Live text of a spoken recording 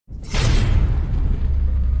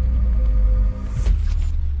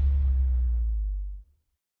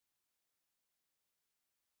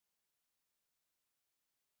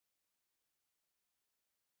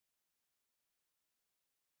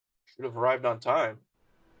Should have arrived on time.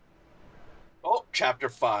 Oh, chapter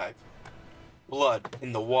 5. Blood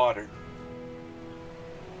in the water.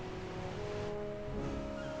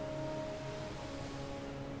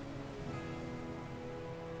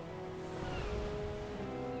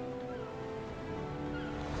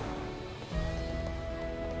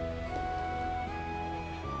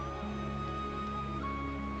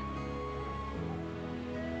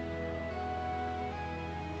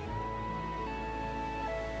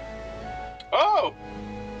 Oh!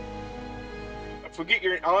 I forget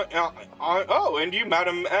your... oh, and you,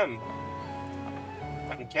 Madam M.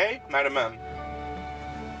 Okay, Madam M.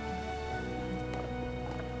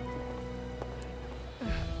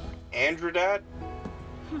 Androdad?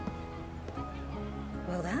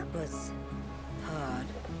 Well, that was odd.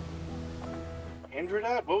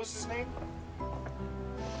 Androdad? What was his name?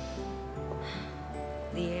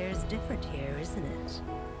 The air's different here, isn't it?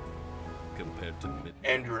 Compared to mid.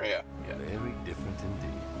 Andrea. Yeah. Very different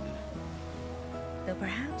indeed. Though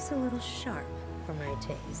perhaps a little sharp for my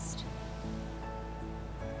taste.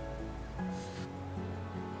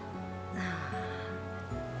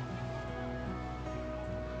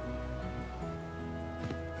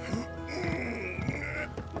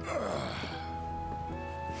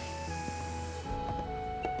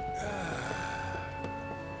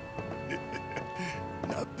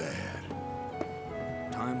 Not bad.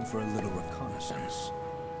 Time for a little reconnaissance.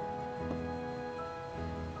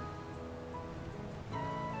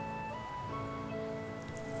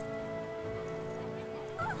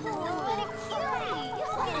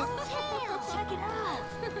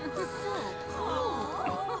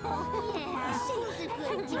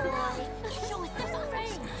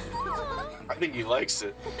 I think he likes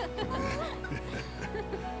it.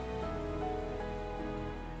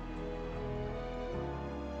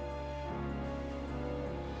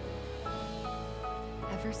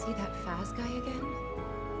 Ever see that Faz guy again?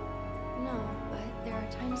 No, but there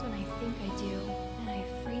are times when I think I do, and I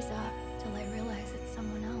freeze up till I realize it's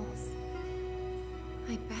someone else.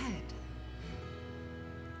 I bet.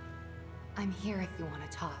 I'm here if you want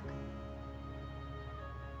to talk.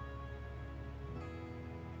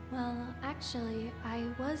 Well, actually, I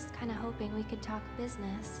was kind of hoping we could talk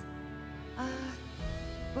business.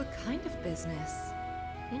 What kind of business?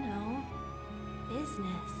 You know,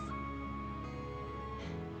 business.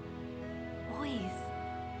 Boys.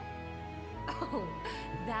 Oh,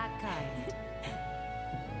 that kind.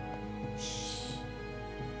 Shh.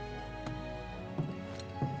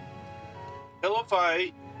 Hello,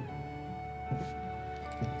 Fi.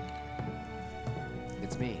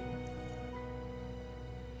 It's me.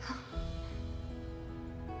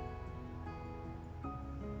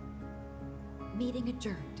 Meeting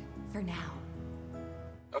adjourned for now.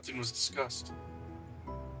 Nothing was discussed.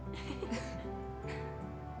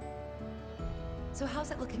 So how's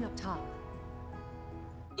it looking up top?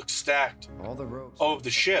 Looks stacked. All the robes. Oh, of the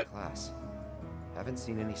ship. Class. Haven't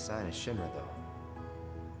seen any sign of Shinra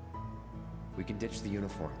though. We can ditch the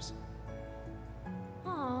uniforms.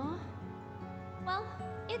 Aww. Well,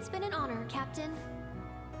 it's been an honor, Captain.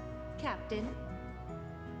 Captain?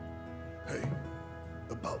 Hey,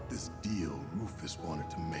 about this deal Rufus wanted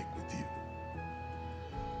to make with you.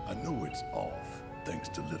 I know it's off, thanks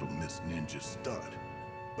to little Miss Ninja's stunt,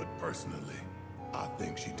 but personally, I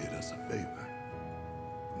think she did us a favor.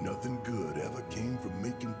 Nothing good ever came from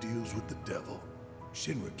making deals with the devil.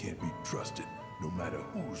 Shinra can't be trusted, no matter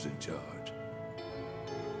who's in charge.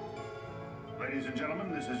 Ladies and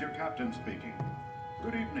gentlemen, this is your captain speaking.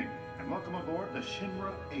 Good evening, and welcome aboard the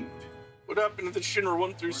Shinra 8. What happened to the Shinra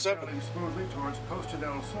 1 through 7? We're sailing smoothly towards Costa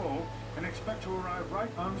Del Sol and expect to arrive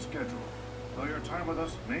right on schedule. Though your time with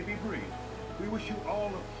us may be brief, we wish you all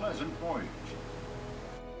a pleasant voyage.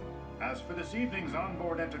 As for this evening's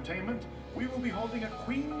onboard entertainment, we will be holding a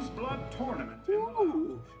Queen's Blood tournament in the lounge.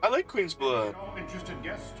 Ooh, I like Queen's Blood. All interested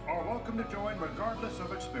guests are welcome to join regardless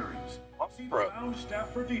of experience. See the Bro. lounge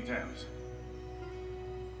staff for details.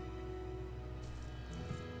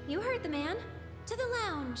 You heard the man. To the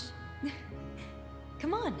lounge.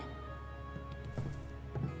 Come on.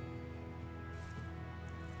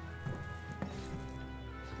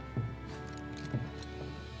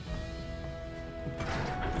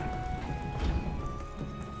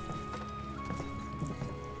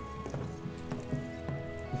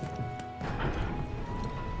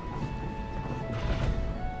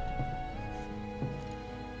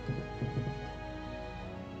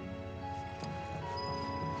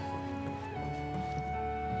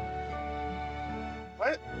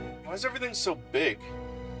 Why is everything so big?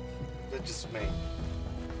 That just me.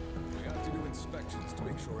 We have to do inspections to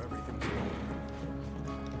make sure everything's in order.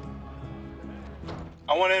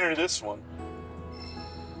 I want to enter this one.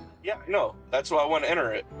 Yeah, I know. That's why I want to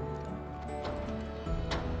enter it.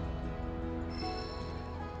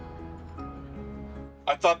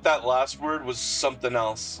 I thought that last word was something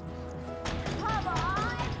else. Come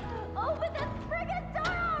on! Open this friggin'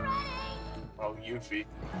 door already! Oh, Yuffie.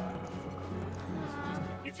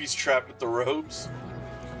 Yuffie's trapped with the robes.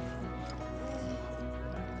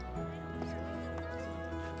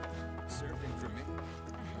 Surfing for me?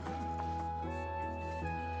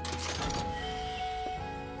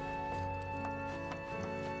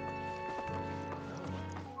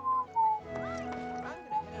 I'm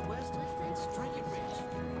gonna head west and strike it rich.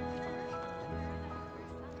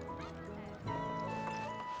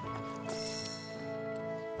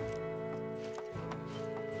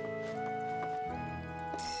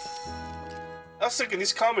 I was thinking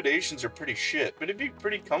these accommodations are pretty shit, but it'd be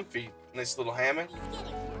pretty comfy. Nice little hammock.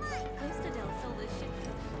 Costa Del Sol is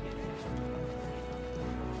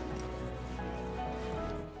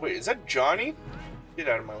Wait, is that Johnny? Get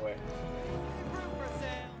out of my way.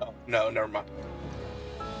 Oh, no, never mind.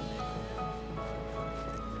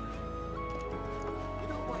 You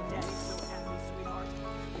know why Daddy's so happy, sweetheart?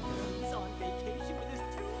 He's on vacation with his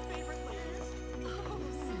 2 favorite ladies. Oh,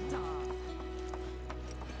 stop.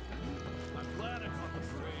 I'm glad I caught the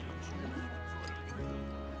parade.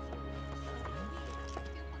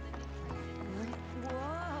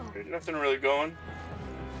 Whoa. Nothing really going.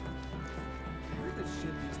 I heard this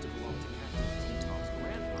ship used to belong to Captain T-Tom's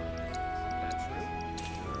grandfather. Is that true?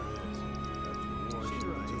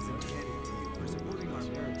 Shira is indebted to you for supporting our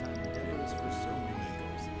maritime endeavors for so many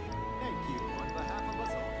years. Thank you on behalf of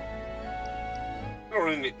us all. I don't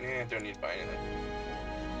really need, don't need to buy anything.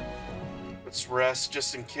 Let's rest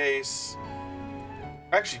just in case.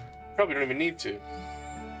 Actually, probably don't even need to.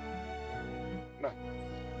 No.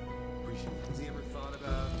 Has he ever thought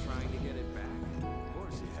about trying to get it back? Of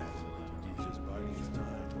course he has. He's just biding his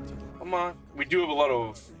time until the Come on. We do have a lot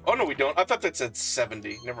of... Oh, no, we don't. I thought that said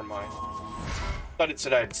 70. Never mind. Thought it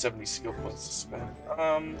said I had 70 skill points to spend.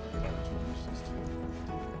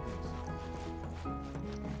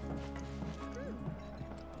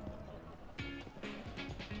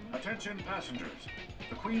 Attention passengers.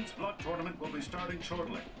 The Queen's Blood Tournament will be starting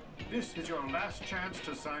shortly. This is your last chance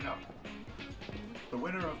to sign up. The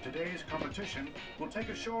winner of today's competition will take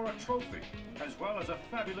ashore a trophy, as well as a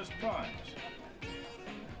fabulous prize.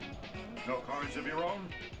 No cards of your own?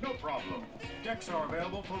 No problem. Decks are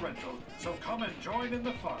available for rental, so come and join in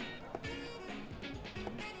the fun.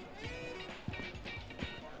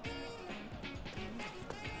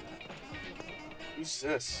 Who's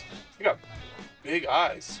this? You got big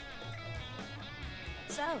eyes.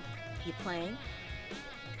 So, you playing?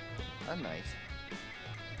 I might.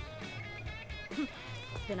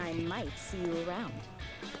 Then I might see you around.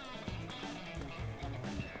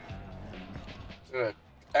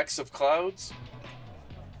 X of clouds?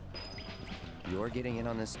 You're getting in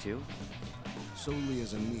on this too? solely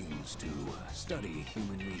as a means to study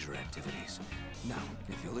human leisure activities. Now,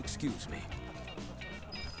 if you'll excuse me.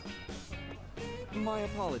 My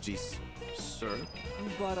apologies, sir,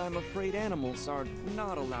 but I'm afraid animals are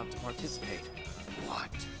not allowed to participate. What?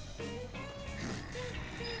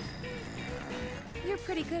 You're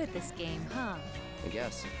pretty good at this game, huh? I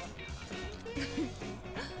guess.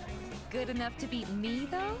 Good enough to beat me,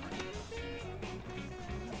 though?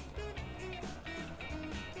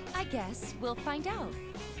 I guess we'll find out.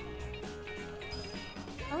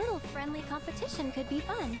 A little friendly competition could be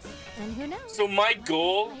fun. And who knows? So my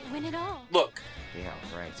goal... Might win it all. Look. Yeah,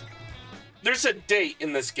 right. There's a date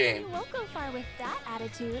in this game. You won't go far with that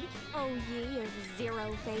attitude. Oh, ye of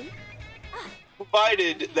zero faith.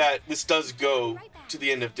 Provided that this does go to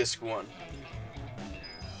the end of Disc 1.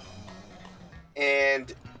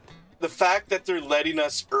 And the fact that they're letting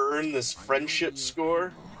us earn this friendship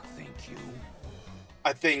score, Thank you.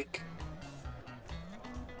 I think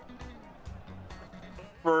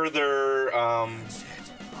further I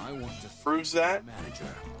want to proves that.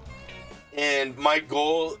 manager. And my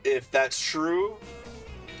goal, if that's true,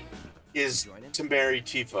 is to marry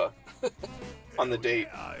Tifa on the date.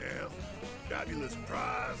 I am. Fabulous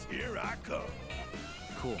prize, here I come.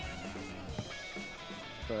 Cool.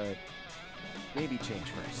 But maybe change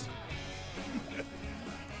first.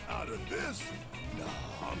 Out of this?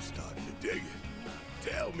 Nah, I'm starting to dig it.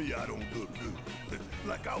 Tell me I don't look good.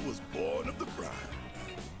 Like I was born of the bride.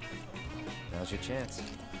 Now's your chance.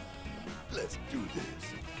 Let's do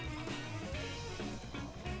this.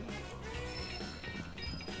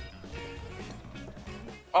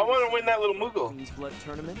 I want to win that little Moogle. Queen's Blood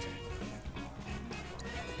Tournament?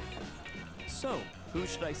 So, who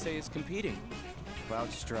should I say is competing?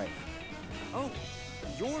 Cloud Strife. Oh,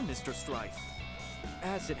 you're Mr. Strife.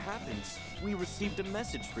 As it happens, we received a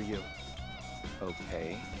message for you.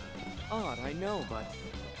 Okay. Odd, I know, but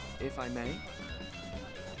if I may,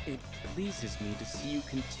 it pleases me to see you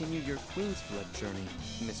continue your Queen's Blood journey,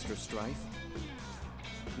 Mr. Strife.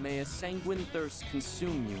 May a sanguine thirst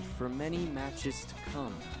consume you for many matches to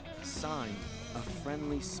come. Signed, a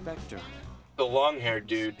friendly specter. The long-haired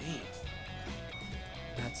dude.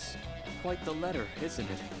 Damn. That's quite the letter, isn't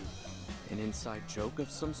it? An inside joke of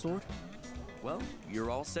some sort? Well,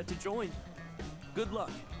 you're all set to join. Good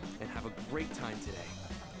luck, and have a great time today.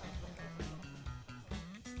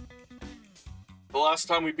 The last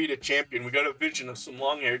time we beat a champion, we got a vision of some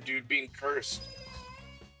long-haired dude being cursed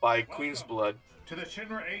by Queen's Blood. To the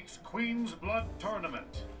Shinra 8's Queen's Blood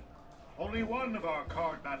Tournament. Only one of our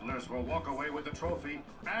card battlers will walk away with the trophy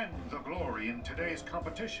and the glory in today's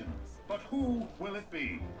competition. But who will it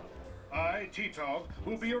be? I, Titov,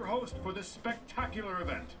 will be your host for this spectacular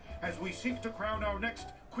event as we seek to crown our next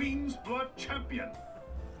Queen's Blood champion.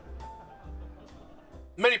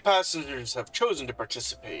 Many passengers have chosen to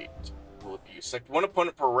participate. You select one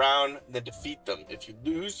opponent per round, then defeat them. If you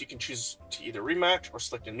lose, you can choose to either rematch or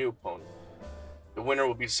select a new opponent. The winner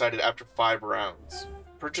will be decided after 5 rounds.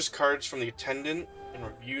 Purchase cards from the attendant and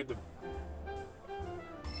review the...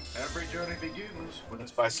 Every journey begins with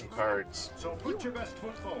Let's buy some cards. So put your best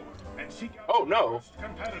foot forward and seek out oh no! first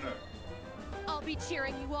competitor. I'll be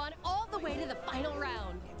cheering you on all the way to the final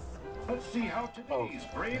round. Let's see how today's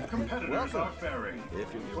brave competitors are faring.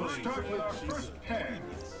 We'll start with our first pair.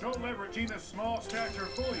 Don't let Regina's small stature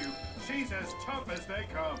fool you. She's as tough as they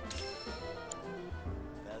come.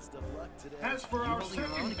 Best of luck today. As for our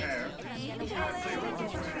second pair,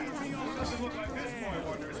 doesn't look like this boy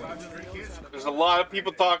wonders how to drink his. There's a lot of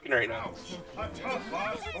people talking right now. A tough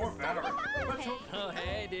loss for Barrett. Oh,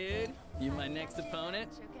 hey, dude. You my next opponent?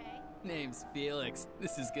 Name's Felix.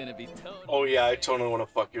 This is gonna be totally... Oh yeah, I totally want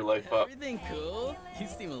to fuck your life up. Everything cool? You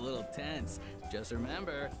seem a little tense. Just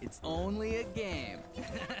remember, it's only a game.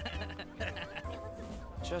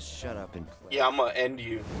 Just shut up and play. Yeah, I'm gonna end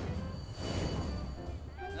you.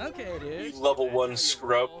 Okay, dude. You level 1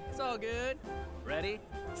 scrub. It's all good. Ready,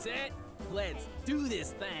 set, let's do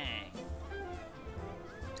this thing.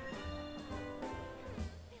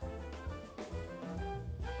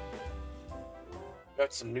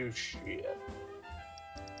 Got some new shit.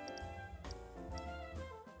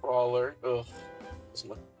 Brawler. Ugh. Doesn't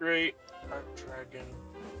look great. Art Dragon.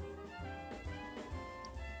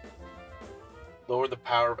 Lower the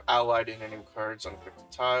power of allied and enemy cards on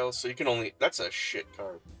affected tiles. So you can only... That's a shit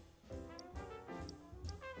card.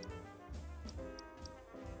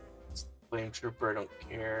 Flame Trooper, I don't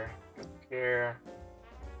care. Don't care.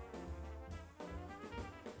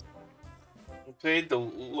 Played the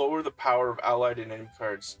lower the power of allied and enemy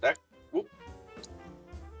cards. That whoop,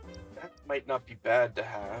 that might not be bad to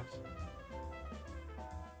have.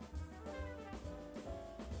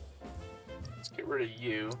 Let's get rid of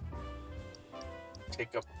you.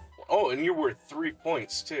 Take up. Oh, and you're worth 3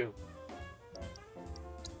 points too.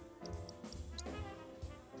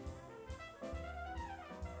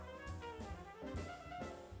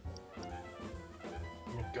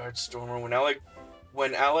 Guard Stormer.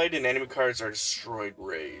 When allied and enemy cards are destroyed,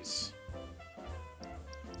 raise.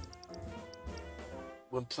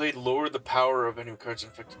 When played, lower the power of enemy cards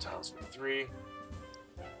and affected tiles by 3.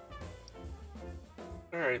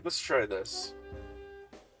 Alright, let's try this.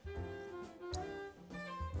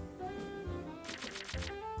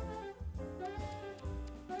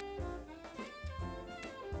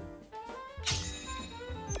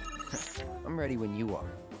 I'm ready when you are.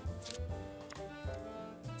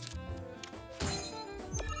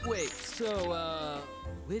 Wait, so,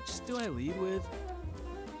 which do I lead with?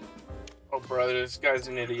 Oh, brother, this guy's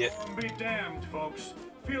an idiot. Be damned, folks.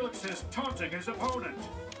 Felix is taunting his opponent.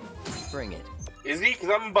 Bring it. Is he? Because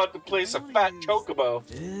I'm about to place a fat chocobo.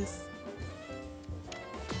 This?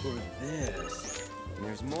 Or this? And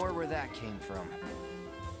there's more where that came from.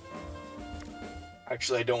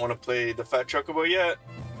 Actually, I don't want to play the fat chocobo yet.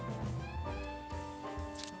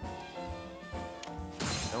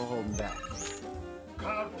 No holding back.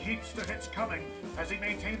 Cloud keeps the hits coming as he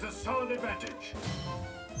maintains a solid advantage.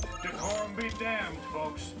 Decorum be damned,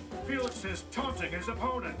 folks. Felix is taunting his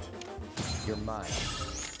opponent. You're mine.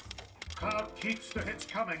 Cloud keeps the hits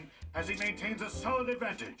coming as he maintains a solid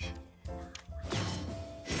advantage.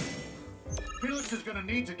 Felix is gonna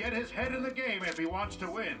need to get his head in the game if he wants to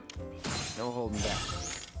win. No holding back.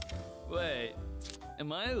 Wait,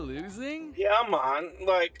 am I losing? Yeah, I'm on.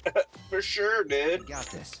 Like, for sure, dude. You got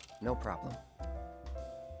this. No problem.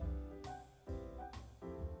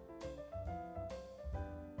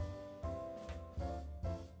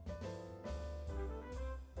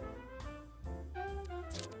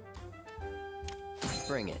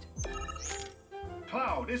 Bring it.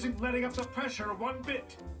 Cloud isn't letting up the pressure one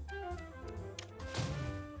bit.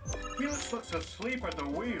 Felix looks asleep at the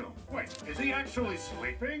wheel. Wait, is he actually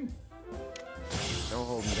sleeping? No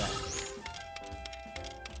holding back.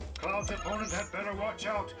 Cloud's opponent had better watch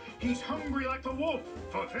out. He's hungry like the wolf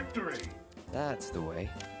for victory. That's the way.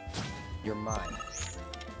 You're mine.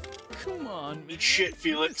 Come on, man. Shit,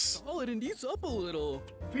 Felix. Solid and ease up a little.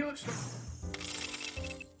 Felix.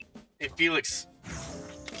 Hey, Felix.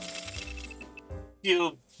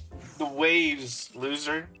 Feel the waves,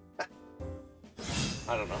 loser.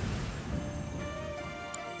 I don't know.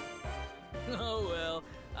 Oh well,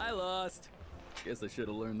 I lost. Guess I should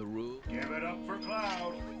have learned the rules. Give it up for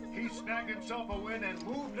Cloud. He snagged himself a win and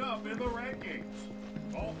moved up in the rankings.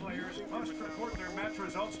 All players must report their match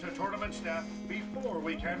results to tournament staff before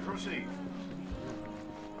we can proceed.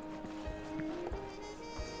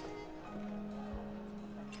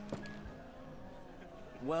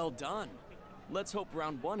 Well done. Let's hope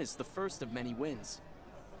round 1 is the first of many wins.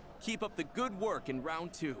 Keep up the good work in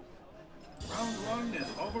round 2. Round 1 is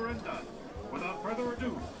over and done. Without further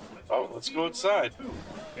ado, let's go outside.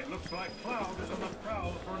 It looks like Cloud is on the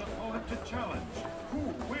prowl for an opponent to challenge. Who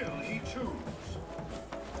will he choose?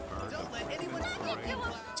 Don't let anyone stop you.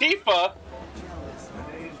 Tifa?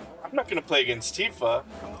 I'm not gonna play against Tifa.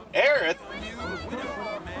 Aerith?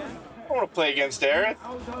 I want to play against Aerith.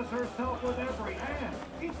 Outdoes herself with every hand.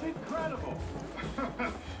 It's incredible.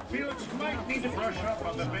 Felix might need to brush up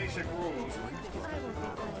on the basic rules.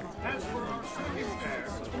 As for our second pair,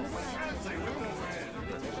 Chadley will win.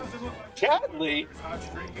 Doesn't look like Chadley? hot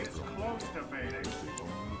streak is close to fading.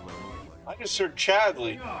 I just heard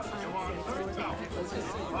Chadley.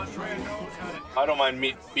 I don't mind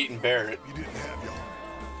beating Barrett. You didn't have your...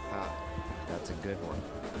 Ah, that's a good one.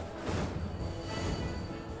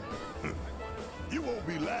 You won't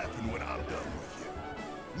be laughing when I'm done with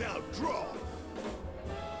you. Now draw.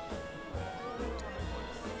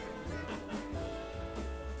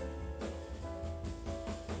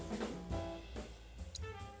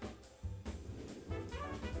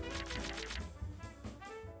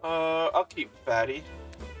 I'll keep Fatty.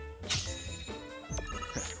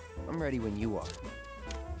 I'm ready when you are.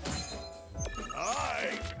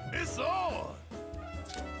 Alright, it's on.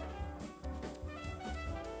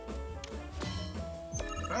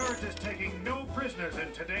 Barrett is taking no prisoners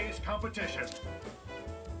in today's competition.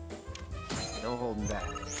 No holding back.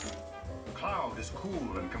 Cloud is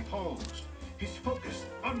cool and composed. His focus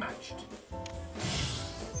unmatched.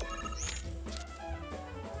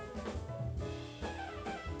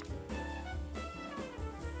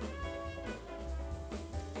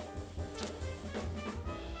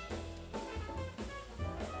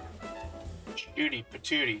 Shooty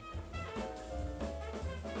patooty.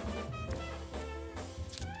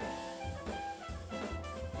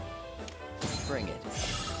 Bring it.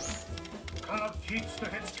 Cloud keeps the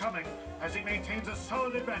hits coming as he maintains a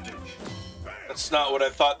solid advantage. That's not what I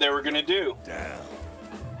thought they were gonna do. Down.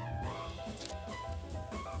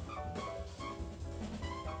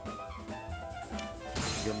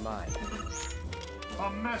 You're mine. A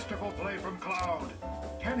masterful play from Cloud.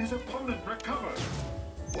 Can his opponent recover?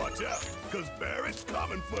 Watch out, cause Barrett's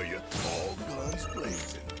coming for you. All guns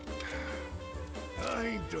blazing. I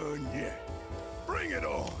ain't done yet. Bring it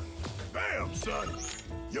on. Bam, son.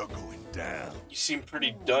 You're going down. You seem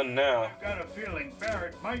pretty done now. I've got a feeling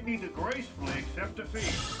Barrett might need to gracefully accept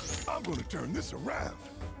defeat. I'm gonna turn this around.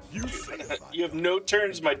 You see it. You have no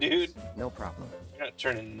turns, my dude. No problem. You're not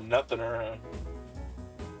turning nothing around.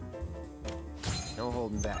 No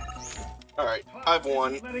holding back. Alright, I've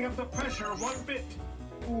won. Letting up the pressure one bit.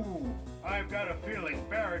 Ooh, I've got a feeling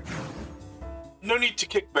Barrett... No need to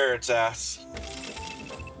kick Barrett's ass.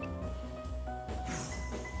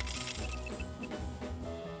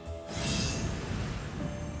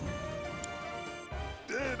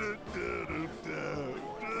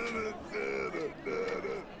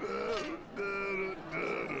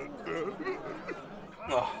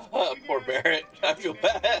 Oh, poor Barrett. I feel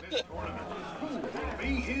bad.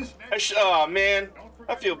 Oh man,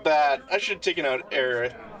 I feel bad. I should have taken out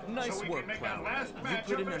Aerith. Nice work, Cloud. You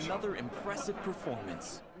put in another impressive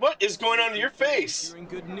performance. What is going on in your face? Hearing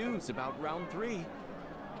good news about round 3.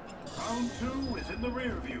 Round 2 is in the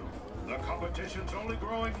rear view. The competition's only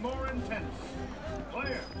growing more intense.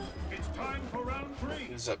 Players, it's time for round 3.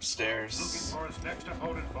 He's upstairs. Looking for his next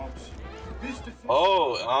opponent, folks. This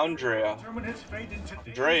Oh, Andrea. determine his fate in today's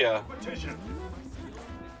Andrea. competition.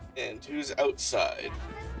 And who's outside?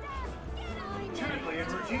 Chadley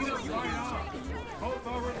and Regina fight on. Both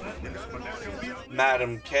are relentless, but there can be a...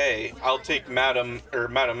 Madam K. I'll take Madam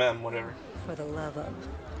M, whatever. For the love of.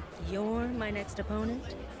 You're my next opponent?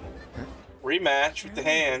 Rematch with the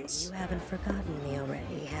hands. You haven't forgotten me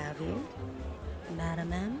already, have you?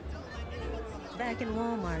 Madam M? Back in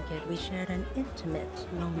Wall Market, we shared an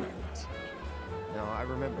intimate moment. No, I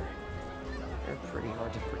remember. They're pretty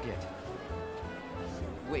hard to forget.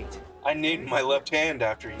 Wait. I named my left hand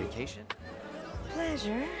after you. Vacation?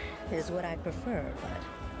 Pleasure is what I'd prefer,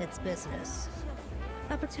 but it's business.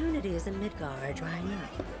 Opportunities in Midgar are drying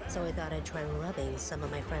up, so I thought I'd try rubbing some of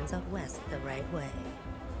my friends out west the right way.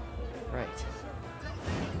 Right.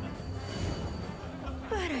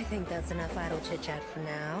 But I think that's enough idle chit-chat for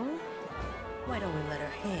now. Why don't we let our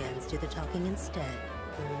hands do the talking instead?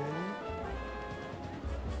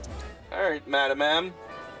 Alright, Madam M.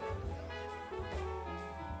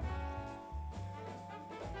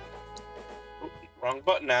 Wrong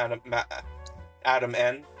button, Adam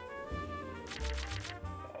N.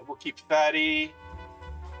 We'll keep Fatty.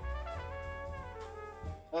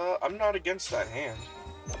 I'm not against that hand.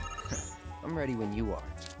 I'm ready when you are.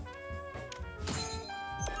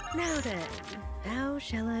 Now then, how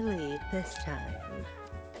shall I lead this time?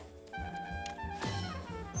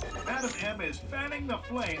 Madam M is fanning the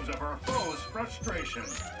flames of her foe's frustration.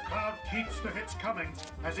 Cloud keeps the hits coming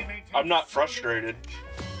as he maintains... I'm not frustrated.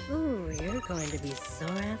 Ooh, you're going to be sore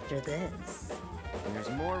after this. And there's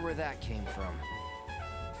more where that came from.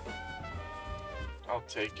 I'll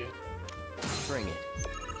take it. Bring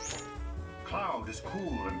it. Cloud is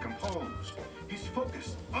cool and composed. He's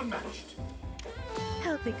focused, unmatched.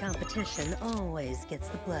 Healthy competition always gets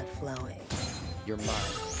the blood flowing. You're mine.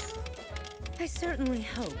 I certainly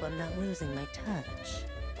hope I'm not losing my touch.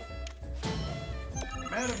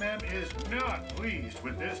 Madam M is not pleased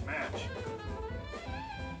with this match.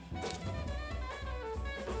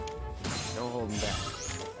 No holding back.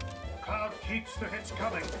 Cloud keeps the hits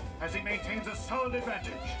coming as he maintains a solid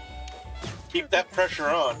advantage. Keep that pressure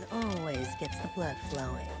on. Always gets the blood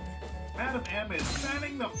flowing. Madam M is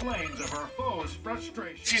fanning the flames of her foe's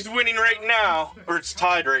frustration. She's winning right now, or it's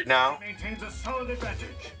tied right now. He maintains a solid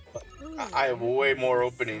advantage. I have way more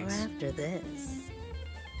openings. So after this.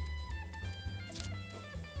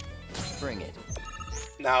 Bring it.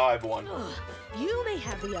 Now I've won. You may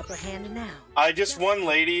have the upper hand now. I just won,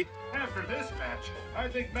 lady. After this match, I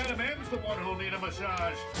think Madam M's the one who'll need a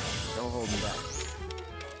massage. No holding back.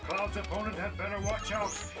 Cloud's opponent had better watch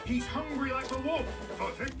out. He's hungry like a wolf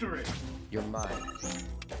for victory. You're mine.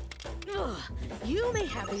 You may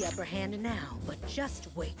have the upper hand now, but just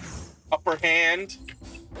wait. Upper hand?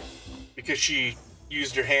 Because she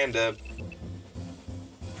used her hand to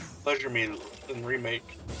pleasure me in the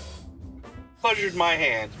remake. Pleasured my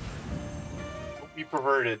hand. Don't be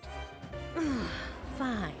perverted.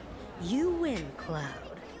 Fine. You win,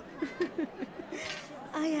 Cloud.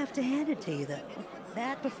 I have to hand it to you, though.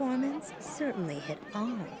 That performance certainly hit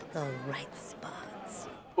all the right spots.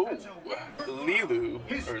 Ooh, Lilu,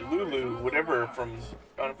 or Lulu, whatever, from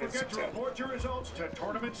Final Fantasy Forget to VII. report your results to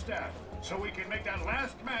tournament staff so we can make that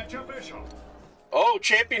last match official. Oh,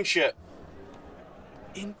 championship.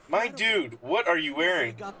 Incredible. My dude, what are you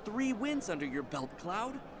wearing? You got 3 wins under your belt,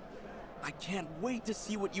 Cloud. I can't wait to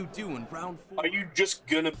see what you do in round 4. Are you just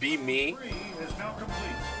gonna be me 3 is now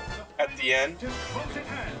complete. at the end? Just close at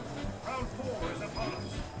hand. Round 4 is upon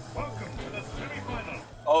us. Welcome to the semifinals.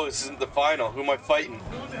 Oh, this isn't the final. Who am I fighting?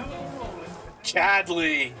 One hell of a roll.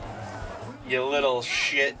 Chadley! You little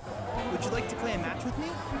shit. Would you like to play a match with me?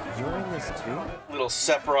 You're in this too? Little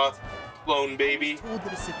Sephiroth clone baby. Told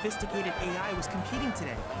that a sophisticated AI was competing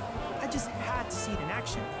today. I just had to see it in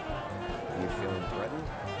action. You feeling threatened?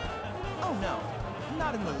 Oh no,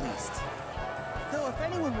 not in the least. Though if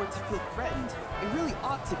anyone were to feel threatened, it really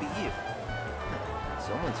ought to be you.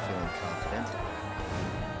 Someone's feeling confident.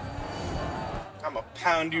 I'm gonna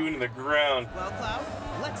pound you into the ground. Well, Cloud,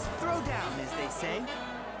 let's throw down, as they say.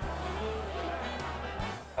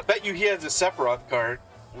 I bet you he has a Sephiroth card,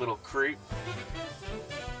 little creep.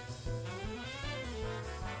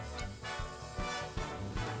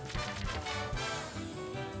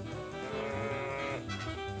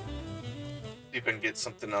 See if I can get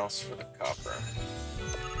something else for the copper.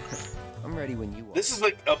 I'm ready when you are. This is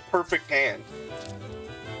like a perfect hand.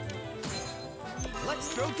 Let's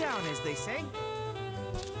throw down, as they say.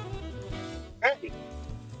 Hey!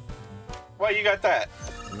 Why you got that?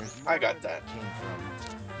 I got that. Came from.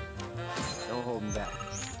 No holding back.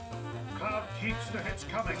 Cloud keeps the hits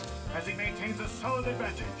coming as he maintains a solid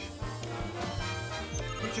advantage.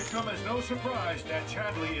 It should come as no surprise that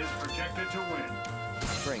Chadley is projected to win.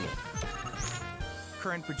 Bring it.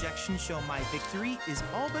 Current projections show my victory is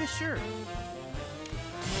all but assured.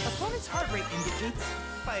 Opponent's heart rate indicates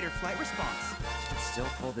fight or flight response. Could still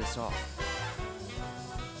pull this off.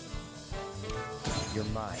 You're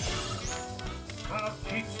mine. Cloud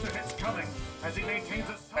keeps the hits coming as he maintains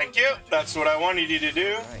a... Thank you. That's what I wanted you to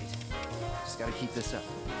do. Right. Just gotta keep this up.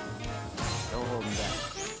 No holding back.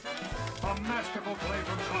 A masterful play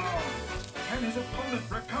from Cloud. Can his opponent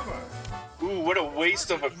recover? Ooh, what a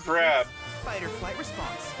waste of a crab. Fight or flight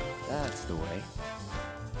response. That's the way.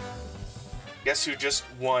 Guess who just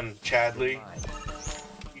won, Chadley?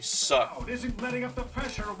 You suck. Cloud isn't letting up the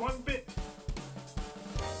pressure one bit.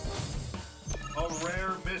 A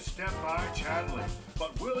rare misstep by Chadley,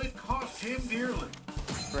 but will it cost him dearly?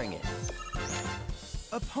 Bring it.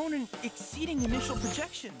 Opponent exceeding initial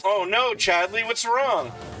projections. Oh no, Chadley, what's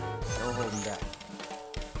wrong? No holding back.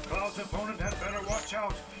 Cloud's opponent had better watch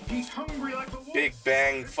out. He's hungry like the wolf. Big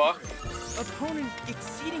bang fuck. Opponent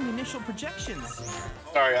exceeding initial projections.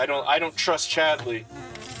 Sorry, I don't trust Chadley.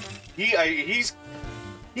 He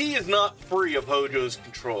is not free of Hojo's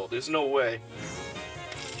control. There's no way.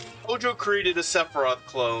 Hojo created a Sephiroth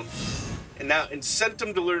clone and sent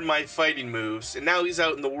him to learn my fighting moves, and now he's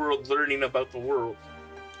out in the world learning about the world.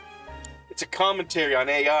 It's a commentary on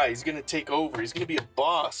AI. He's gonna take over. He's gonna be a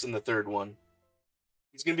boss in the third one.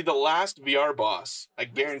 He's gonna be the last VR boss. I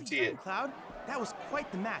guarantee it. Cloud, that was quite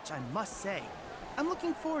the match, I must say. I'm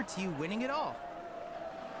looking forward to you winning it all.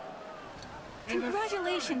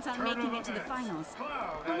 Congratulations on making it to the finals.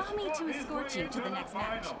 Allow me to escort you to the next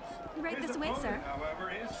match. Right this way, sir.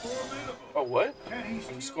 Oh, what? I'm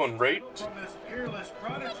just going right. From this peerless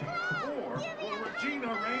prodigy, or will Regina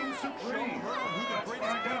reign supreme? Let's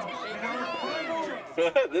find out in our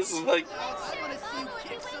final. This is like I want to see you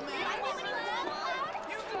kick some ass.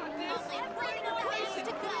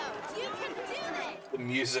 the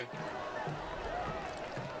music.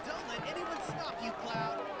 Don't let anyone stop you,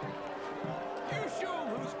 Cloud. You show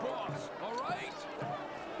him who's boss, all right?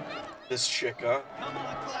 This chick, huh? Come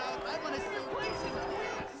on, Cloud. I want to see you kick some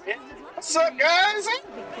ass. Yeah. What's up, guys?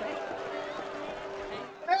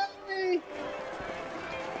 Hey.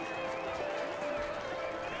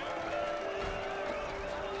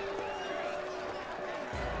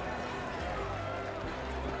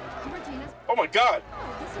 Oh my god!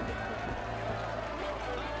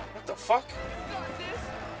 What the fuck?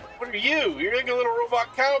 What are you? You're like a little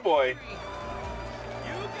robot cowboy.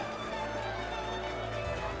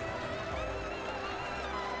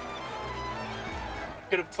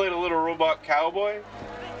 Could have played a little robot cowboy.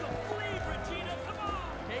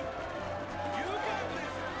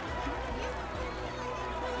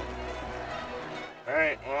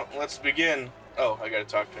 Alright, well, let's begin. Oh, I gotta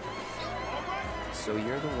talk to him. So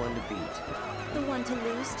you're the one to beat. The one to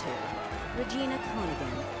lose to. Regina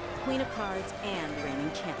Conigan, Queen of Cards and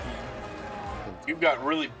reigning champion. You've got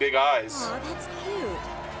really big eyes. Aw, that's cute.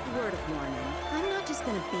 Word of warning. I'm not just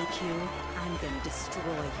gonna beat you, I'm gonna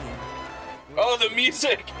destroy you. Oh, the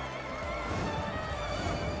music!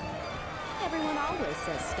 Everyone always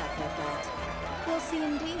says stuff like that. We'll see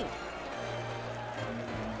indeed.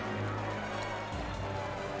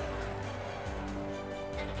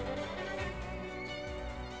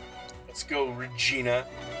 Let's go, Regina.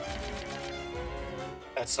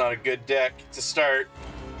 That's not a good deck to start.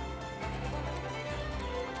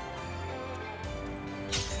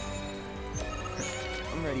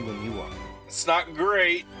 I'm ready when you are. It's not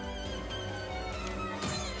great.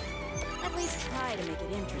 At least try to make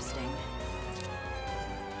it interesting.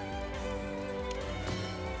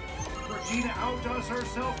 Regina outdoes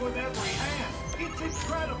herself with every hand. It's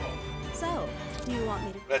incredible. So, do you want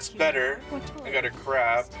me to... That's better. I got a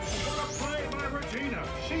crab. What a play by Regina.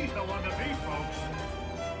 She's the one to beat, folks.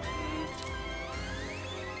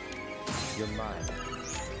 You're mine.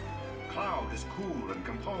 Cloud is cool and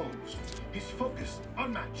composed. His focus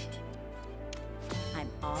unmatched. I'm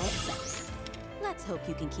all set. Let's hope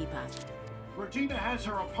you can keep up. Regina has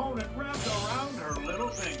her opponent wrapped around her little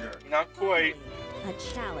finger. Not quite. A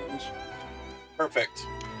challenge. Perfect.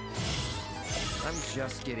 I'm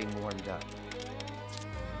just getting warmed up.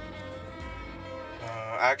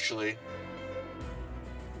 Actually.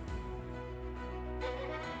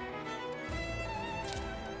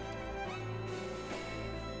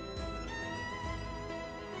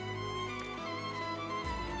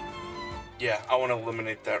 Yeah, I want to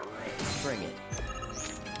eliminate that room. Bring it.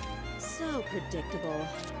 So predictable.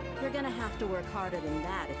 You're gonna have to work harder than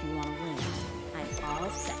that if you want to win. I'm all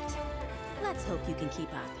set. Let's hope you can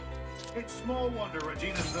keep up. It's small wonder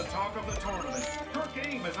Regina's the talk of the tournament. Her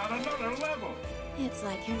game is on another level. It's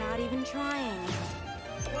like you're not even trying.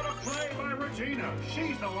 What a play by Regina.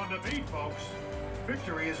 She's the one to beat, folks.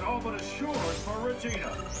 Victory is all but assured for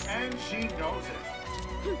Regina, and she knows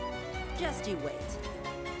it. Just you wait.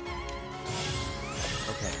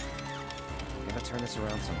 Okay. I'm gonna turn this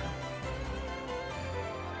around somehow.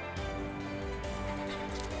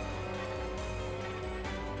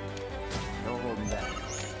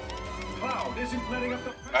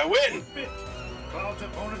 I win! Cloud's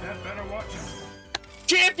opponent had better watch it.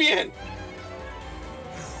 Champion!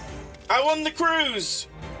 I won the cruise!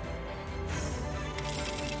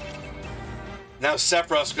 Now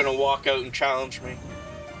Sephiroth's gonna walk out and challenge me.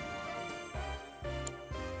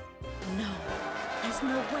 No, there's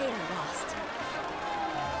no way I lost.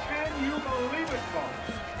 Can you believe it,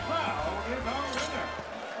 folks? Cloud is our winner.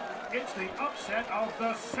 It's the upset of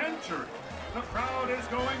the century. The crowd is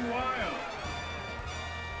going wild.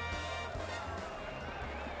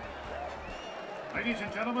 Ladies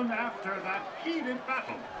and gentlemen, after that heated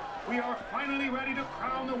battle, we are finally ready to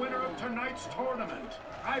crown the winner of tonight's tournament.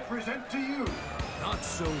 I present to you... Not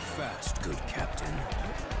so fast, good captain.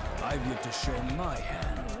 I've yet to show my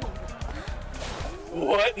hand.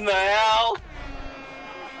 What in the hell?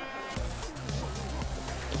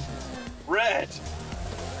 Red.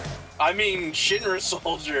 I mean, Shinra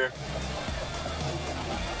Soldier.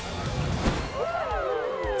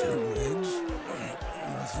 Two legs?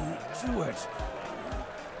 Nothing to it.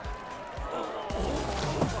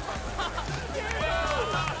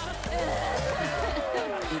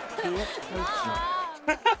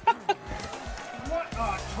 What a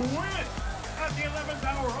twist! At the 11th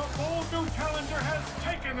hour, a bold new challenger has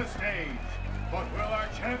taken the stage. But will our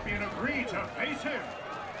champion agree to face him?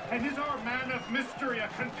 And is our man of mystery a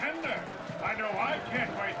contender? I know I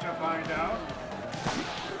can't wait to find out.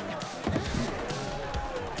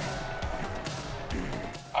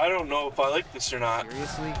 I don't know if I like this or not.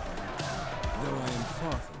 Seriously? Though I am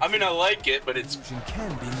far from... I mean, I like it, but it's... illusion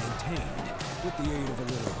can be maintained with the aid of a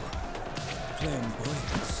little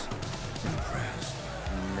flamboyance. Impressed?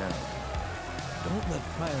 No. Don't let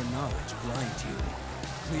prior knowledge blind you.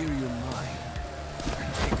 Clear your mind and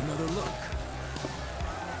take another look.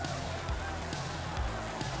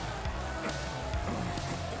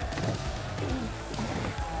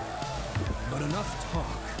 But enough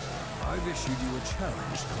talk. I've issued you a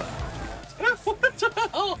challenge, Cloud. What the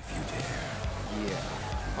hell? If you dare. Yeah,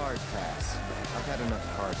 hard pass. I've had enough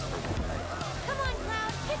cards for one night. Come on,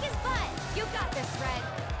 Cloud, kick his butt. You got this, Red.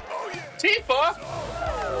 Tifa!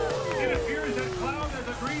 It appears that Cloud has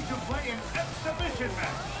agreed to play an exhibition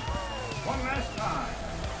match. One last time.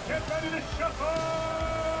 Get ready to shuffle!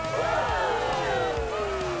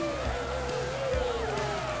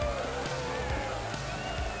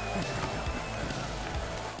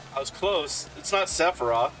 I was close. It's not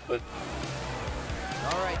Sephiroth, but...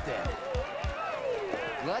 All right then.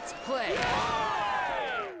 Let's play.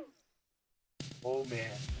 Oh,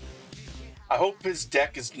 man. I hope his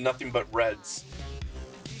deck is nothing but reds.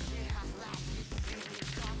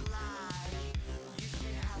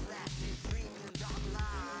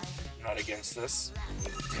 I'm not against this.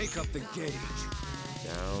 Take up the gauge.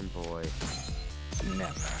 Down, boy.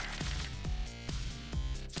 Never.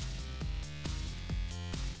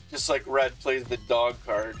 Just like red plays the dog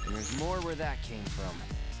card. And there's more where that came from.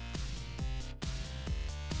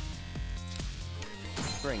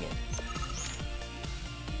 Bring it.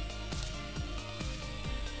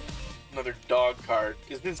 Another dog card.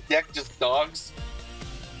 Is this deck just dogs?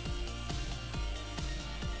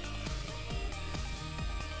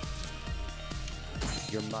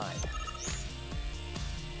 You're mine.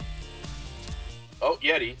 Oh,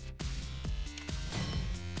 Yeti.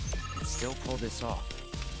 Can still pull this off.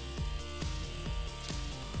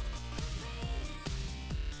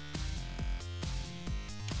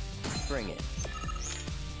 Bring it.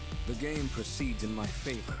 The game proceeds in my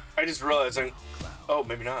favor. I just realized I'm... Oh,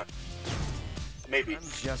 maybe not. Maybe. I'm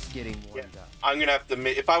just getting warmed up. I'm gonna have to...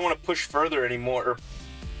 If I want to push further anymore...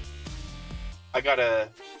 I gotta...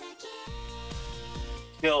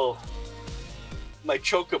 kill... my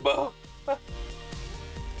Chocobo. And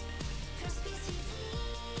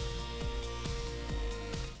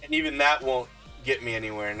even that won't get me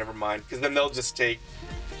anywhere, never mind. Because then they'll just take...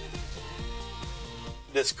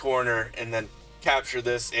 this corner and then capture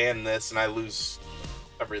this and this, and I lose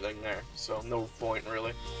everything there. So no point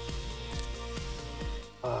really.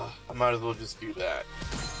 I might as well just do that.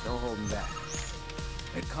 No holding back.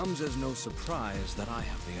 It comes as no surprise that I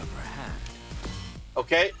have the upper hand.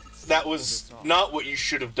 Okay, that was not what you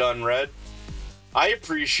should have done, Red. I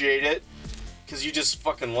appreciate it, because you just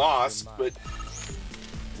fucking lost, but...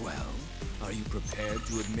 Well, are you prepared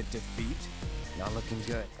to admit defeat? Not looking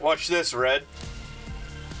good. Watch this, Red.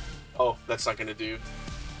 Oh, that's not gonna do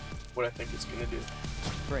what I think it's gonna do.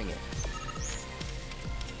 Bring it.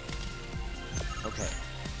 Okay.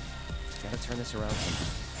 Gotta turn this around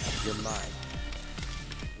somehow. You're mine.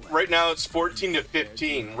 Right now it's 14 to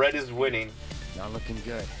 15. Red is winning. Not looking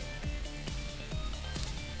good.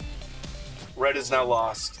 Red is now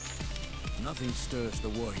lost. Nothing stirs the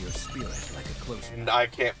warrior spirit like a close. And I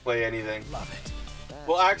can't play anything. Love it.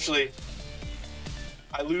 Well, actually,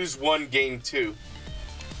 I lose one, gain two.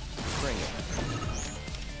 Bring it.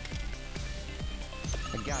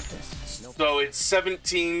 I got this. Nope. So it's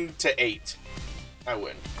 17-8. I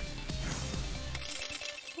win.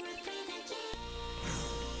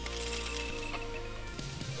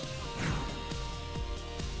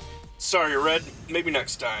 Sorry, Red. Maybe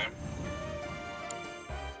next time.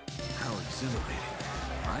 How exhilarating.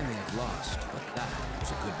 I may have lost, but that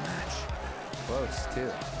was a good match. Close,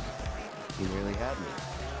 too. You nearly had me.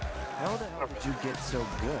 How the hell did you get so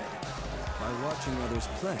good? By watching others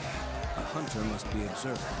play, a hunter must be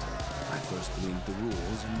observant. I first gleaned the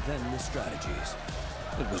rules and then the strategies.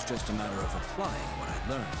 It was just a matter of applying what I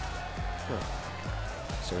learned. Huh.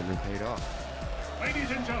 Certainly paid off.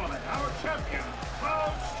 Ladies and gentlemen, our champion,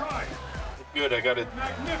 Cloud Strife. Good, I got a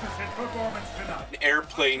Magnificent performance tonight. an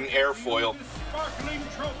airplane airfoil. The sparkling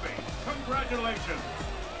trophy. Congratulations.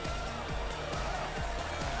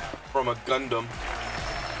 From a Gundam.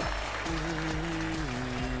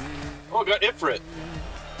 Oh, I got Ifrit.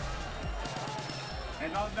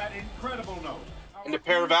 And on that incredible note, And a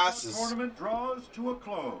pair of asses. tournament draws to a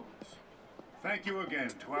close. Thank you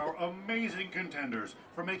again to our amazing contenders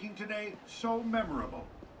for making today so memorable.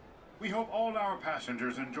 We hope all our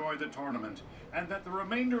passengers enjoy the tournament and that the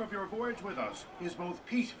remainder of your voyage with us is both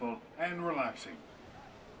peaceful and relaxing.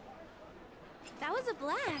 That was a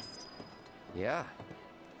blast. Yeah.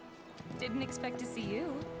 Didn't expect to see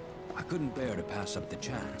you. I couldn't bear to pass up the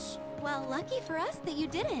chance. Well, lucky for us that you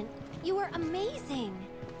didn't. You were amazing.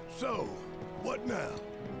 So, what now?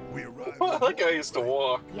 We arrived. I like how I used to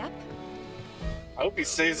walk. Yep. I hope he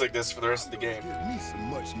stays like this for the rest of the game. Give me some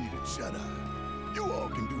much needed shut eye. You all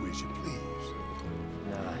can do as you please.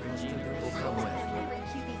 Nah, we'll come with. Every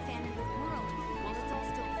QB fan in the world while it's all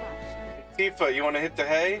still fresh. Tifa, you want to hit the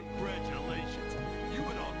hay? Congratulations. You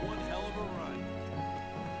went on one hell of a ride.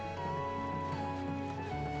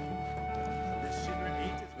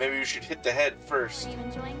 Maybe we should hit the head first. Are you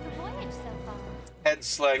enjoying the voyage so far? Head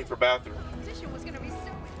slang for bathroom. Competition was gonna be so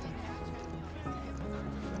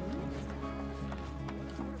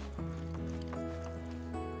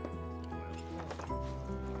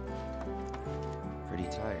Pretty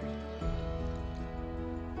tired.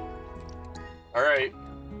 Alright.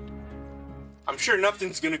 I'm sure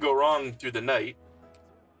nothing's gonna go wrong through the night.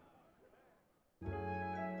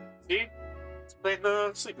 See? Let's play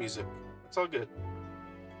the sleep music. It's all good.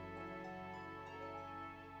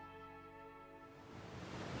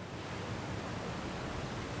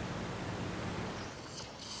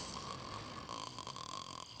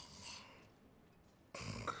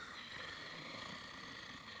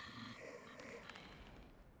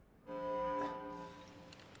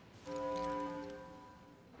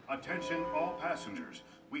 Attention all passengers.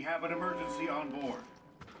 We have an emergency on board.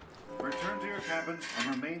 Return to your cabins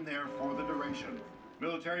and remain there for the duration.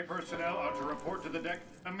 Military personnel are to report to the deck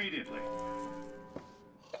immediately.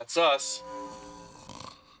 That's us.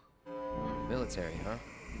 Military, huh?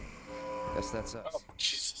 Guess that's us. Oh,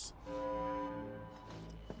 Jesus.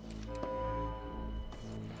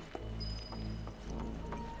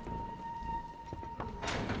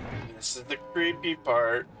 This is the creepy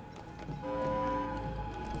part.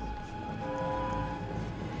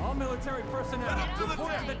 All military personnel,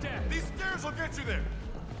 report to the deck. These stairs will get you there.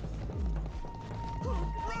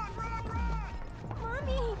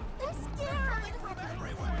 Mommy, I'm scared.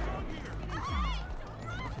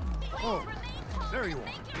 Oh, there you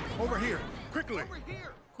are. Over here, quickly.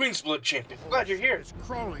 Queen's Blood Champion. Glad you're here. It's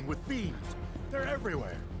crawling with thieves. They're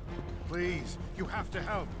everywhere. Please, you have to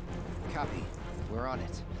help. Copy. We're on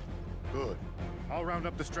it. Good. I'll round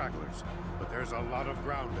up the stragglers, but there's a lot of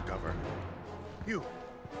ground to cover. You,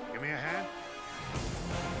 give me a hand.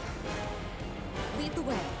 Lead the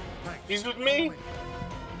way. Thanks. He's with me.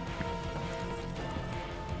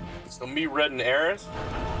 So me, Red, and Aerith.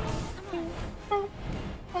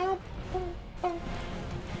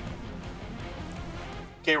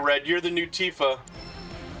 Okay, Red, you're the new Tifa.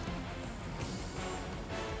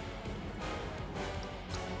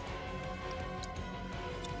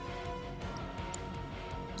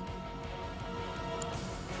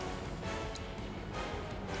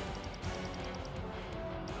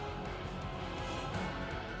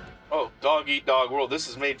 Oh, dog eat dog world. This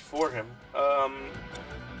is made for him.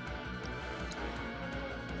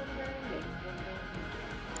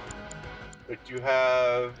 But you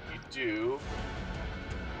do.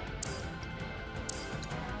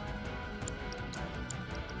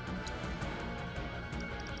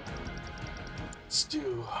 Let's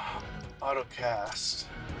do autocast.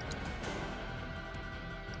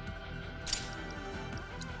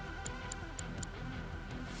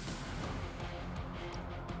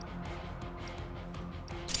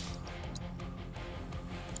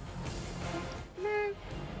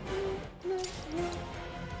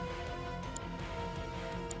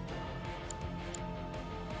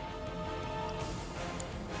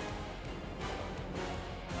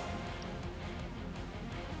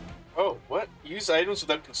 Oh, what? Use items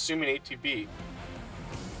without consuming ATB.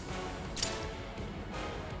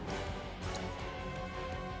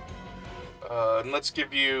 And let's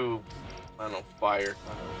give you, I don't know, fire.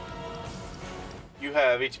 You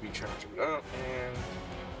have ATB charge. Oh, and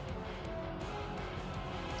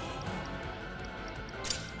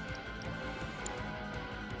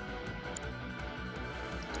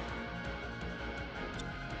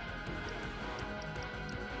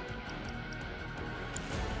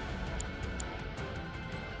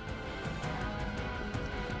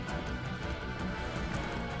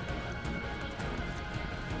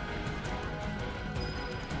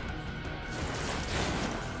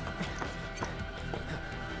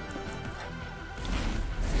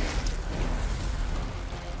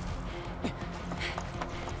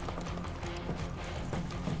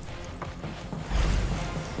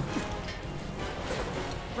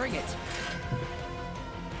Bring it!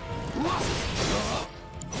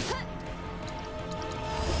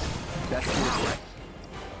 That's it.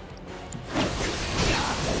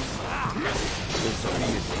 This will be a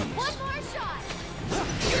piece. One more shot!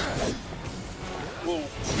 whoa.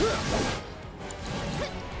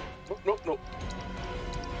 Nope, nope.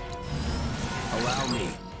 Allow me.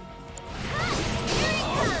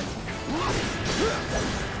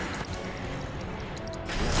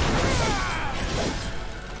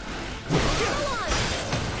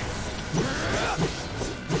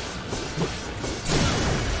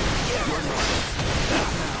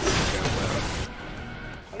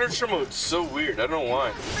 Punisher mode's so weird. I don't know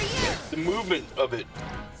why. The movement of it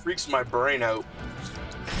freaks my brain out.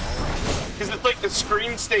 Because it's like the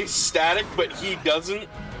screen stays static, but he doesn't.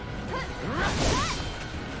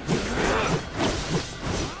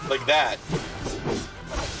 Like that.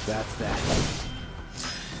 That's that.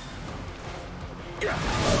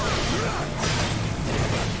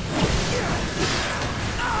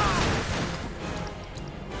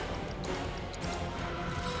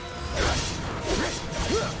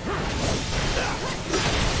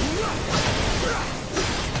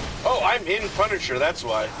 Oh, I'm in Punisher, that's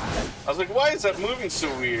why. I was like, why is that moving so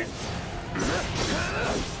weird? Be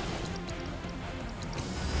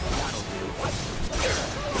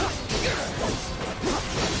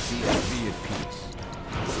at peace.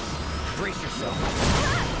 Brace yourself.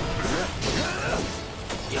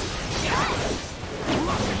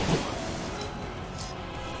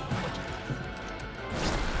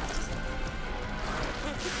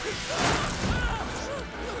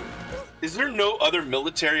 Is there no other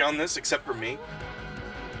military on this except for me?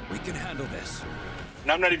 We can handle this.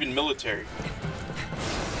 And I'm not even military.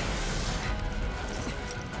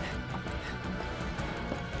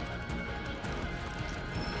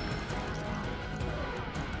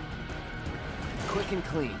 Quick and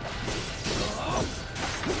clean.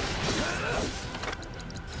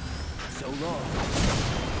 So long.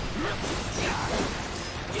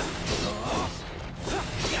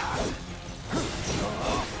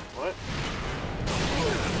 What?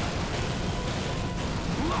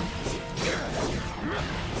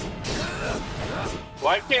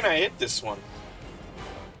 Why can't I hit this one?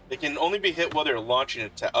 They can only be hit while they're launching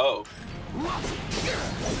it to. Oh.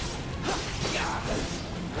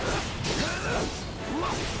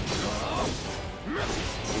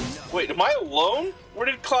 Wait, am I alone? Where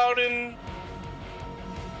did Cloud and...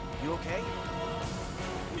 You okay?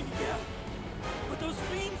 Yeah. But those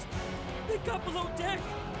fiends, they got below deck.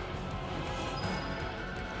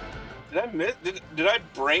 Did I miss? Did I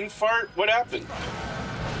brain fart? What happened?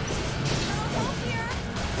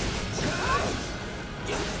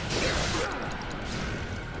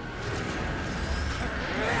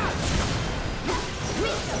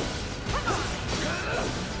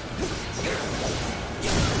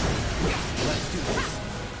 Let's do this.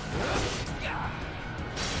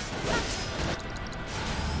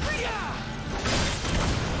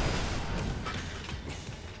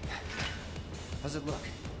 How's it look?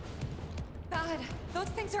 Bad. Those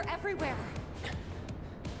things are everywhere.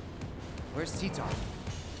 Where's T-Tar?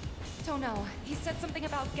 Don't know. He said something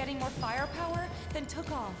about getting more firepower, then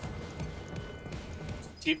took off.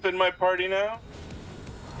 Deep in my party now?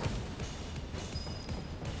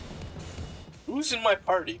 Who's in my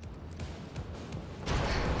party?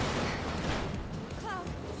 Cloud,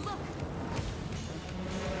 look.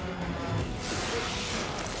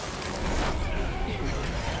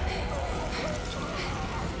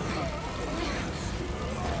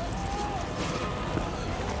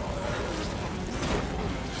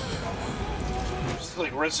 It's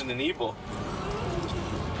like Resident Evil.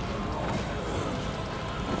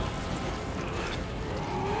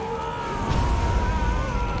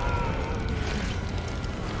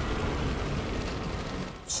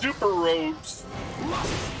 Super robes.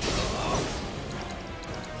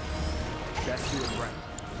 That's you and right.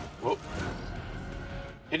 Whoa.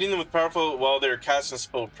 Hitting them with powerful while they're casting a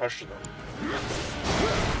spell will pressure them.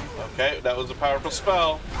 Okay, that was a powerful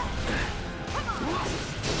spell.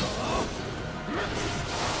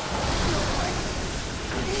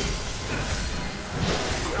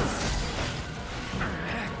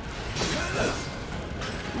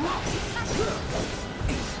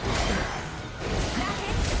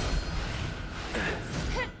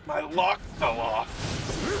 My lock fell off.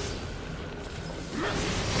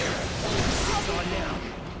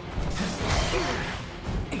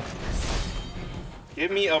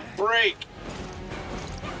 Give me a break.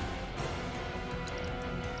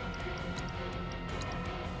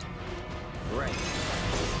 Right.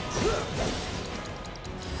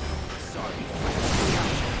 Sorry.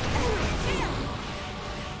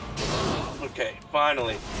 Okay,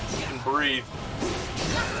 finally. You can breathe.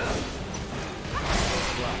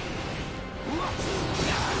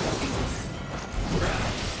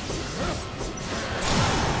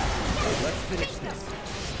 Let's finish this.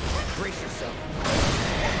 Brace yourself.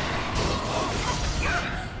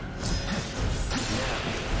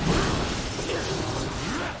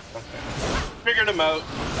 Okay. Figured him out.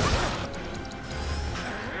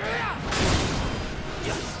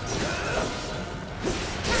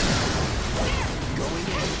 Going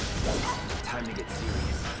in. Time to get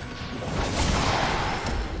serious.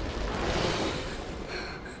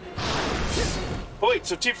 Oh wait,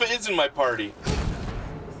 so Tifa is in my party.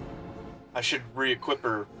 I should re-equip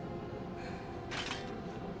her.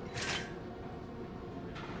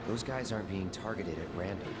 Those guys aren't being targeted at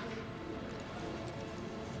random.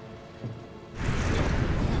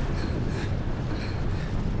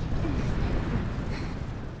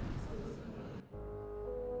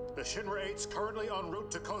 The Shinra 8's currently en route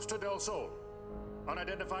to Costa Del Sol.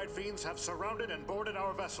 Unidentified fiends have surrounded and boarded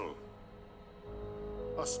our vessel.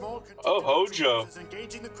 A small contingent Hojo is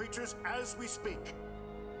engaging the creatures as we speak.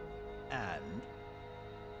 And?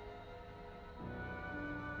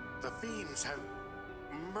 The fiends have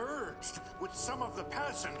merged with some of the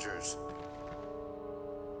passengers.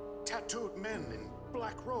 Tattooed men in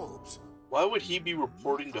black robes. Why would he be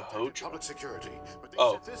reporting to Hojo? Public security, but they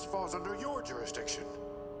said this falls under your jurisdiction.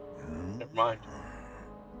 Never mind.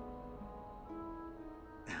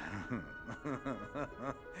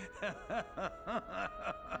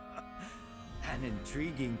 An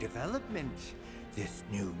intriguing development, this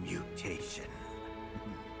new mutation.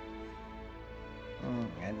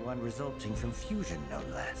 And one resulting from fusion, no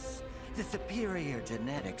less. The superior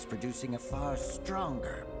genetics producing a far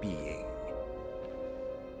stronger being.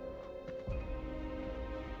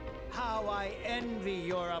 How I envy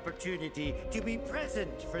your opportunity to be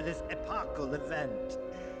present for this epochal event.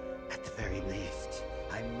 At the very least,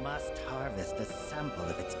 I must harvest a sample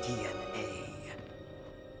of its DNA.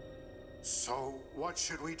 So, what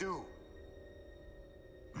should we do?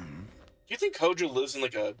 Do you think Hojo lives in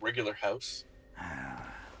like a regular house?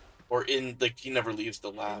 Or in, like, he never leaves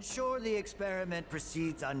the lab? Ensure the experiment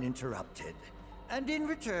proceeds uninterrupted. And in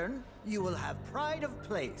return, you will have pride of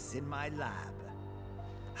place in my lab.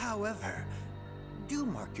 However, do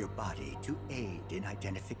mark your body to aid in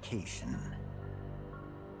identification.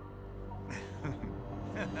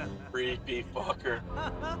 Creepy fucker.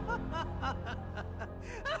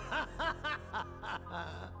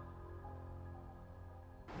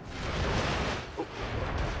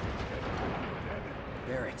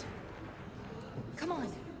 Barrett. Come on.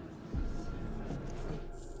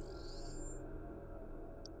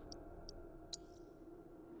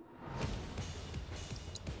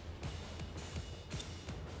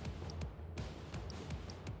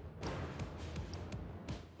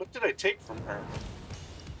 What did I take from her?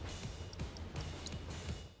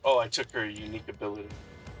 Oh, I took her unique ability.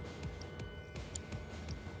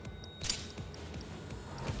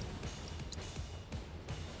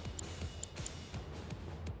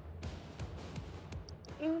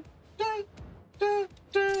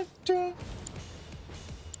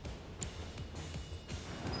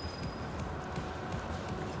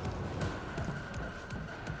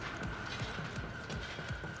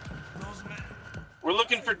 We're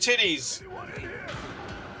looking for titties.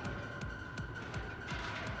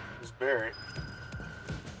 Who's Barrett?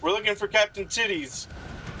 We're looking for Captain Titties.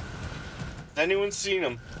 Has anyone seen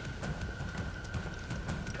him?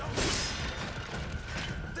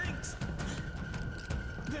 Thanks.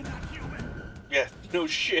 They're not human. Yeah, no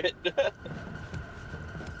shit.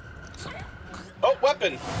 Oh,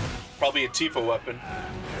 weapon. Probably a Tifa weapon.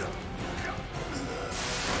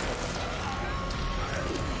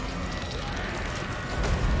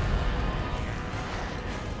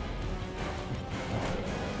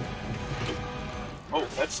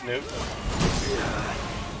 That's new.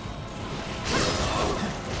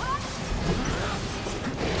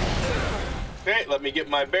 Okay, let me get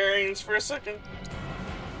my bearings for a second.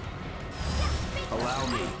 Allow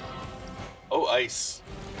me. Oh, ice.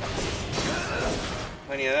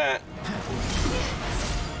 Plenty of that.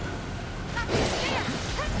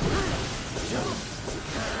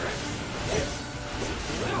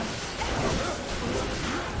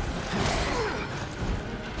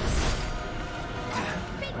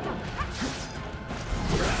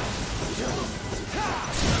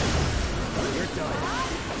 You're done.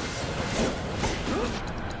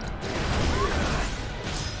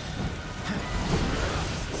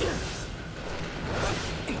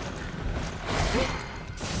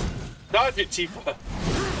 Dodge it, Tifa.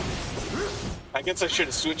 I guess I should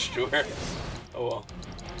have switched to her. Oh well.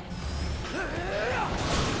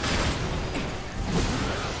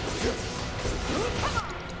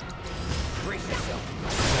 Brace yourself.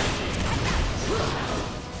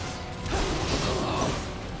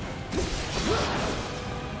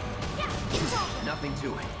 Nothing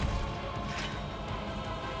to it.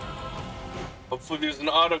 Hopefully there's an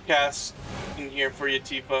autocast in here for you,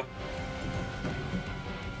 Tifa.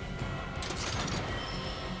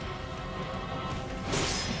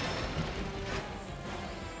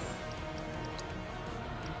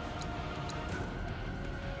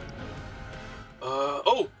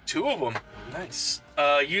 Oh, two of them. Nice.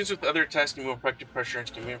 Use with other attacks can be more effective pressure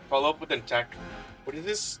and can follow up with an attack. What is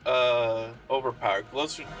this? Overpowered.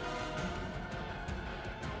 Gloves.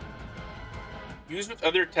 Use with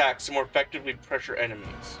other attacks to more effectively pressure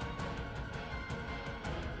enemies.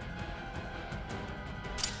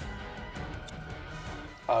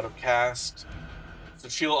 Autocast. So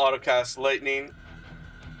shield autocast lightning.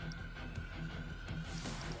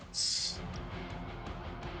 Let's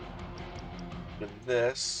do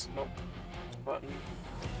this. Nope. Button.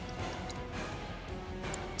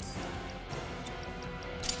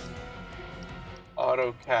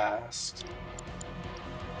 Autocast.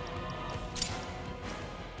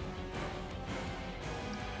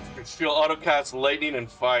 Shield autocast lightning and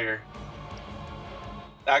fire.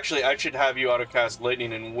 Actually, I should have you autocast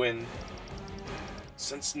lightning and wind,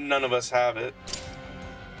 since none of us have it.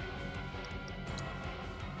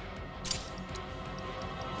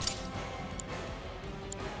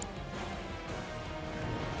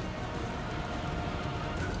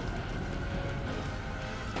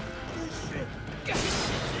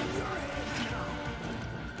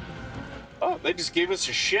 Oh, they just gave us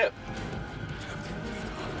a ship.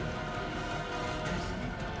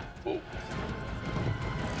 Whoa.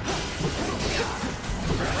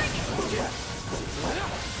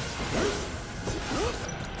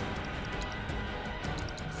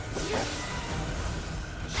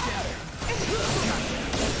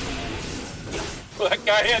 Well, that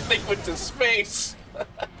guy, I think, went to space.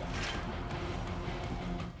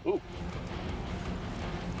 Ooh.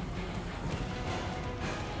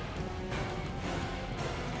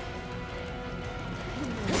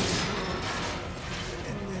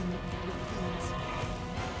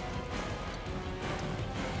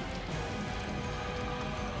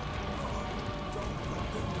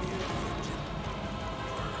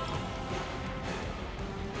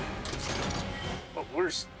 Oh,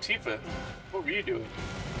 where's Tifa? What were you doing?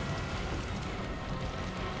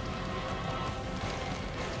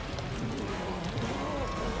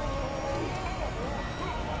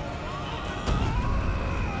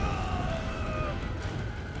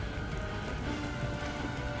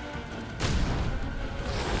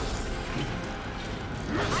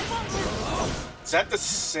 Is that the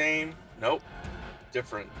same? Nope.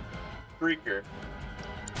 Different. Freaker.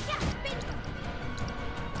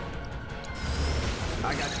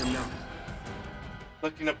 I got your note.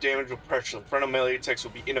 Looking up damage with pressure. The front of melee attacks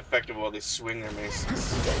will be ineffective while they swing their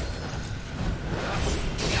maces.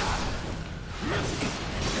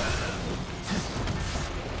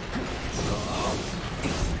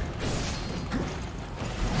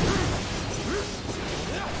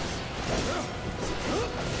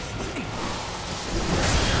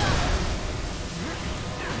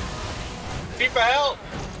 Keep a help!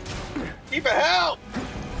 Keep a help!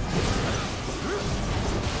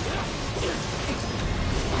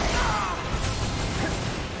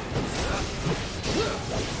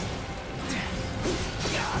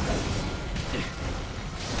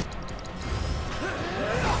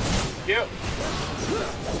 Yep.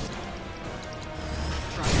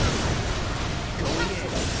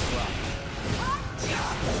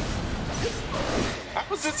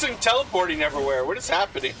 How is this thing teleporting everywhere? What is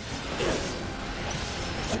happening?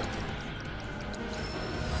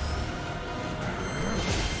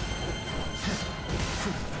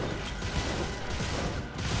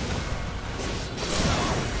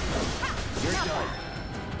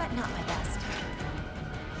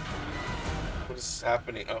 is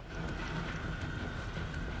happening? Oh.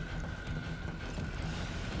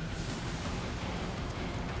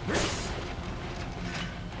 The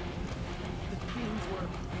fiends were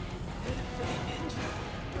headed for the engine.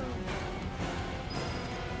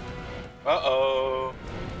 Uh-oh.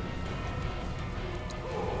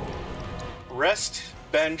 Rest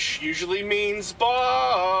bench usually means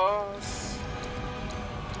boss.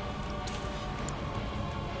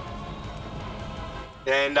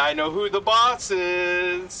 And I know who the boss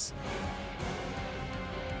is.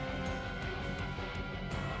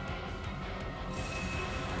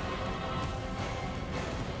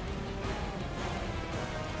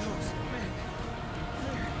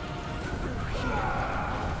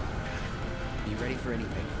 You ready for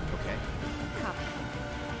anything, okay? Copy.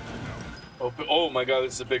 Open. Oh my god,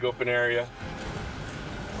 this is a big open area.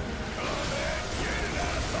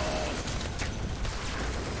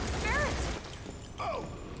 Oh,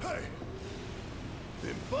 hey!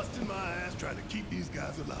 Been busting my ass trying to keep these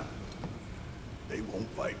guys alive. They won't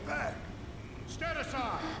fight back. Stand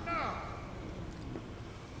aside, now!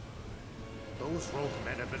 Those rogue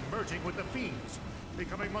men have been merging with the fiends,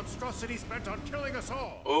 becoming monstrosities bent on killing us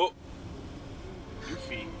all. Oh.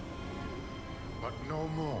 Yuffie. But no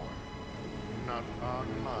more. Not on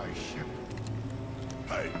my ship.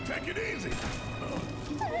 Hey, take it easy!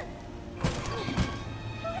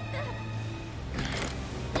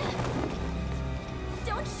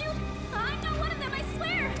 Don't shoot! I'm not one of them, I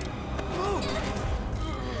swear!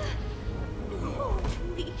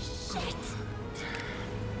 Holy shit!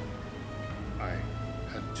 I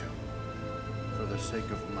had to. For the sake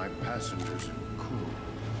of my passengers and crew.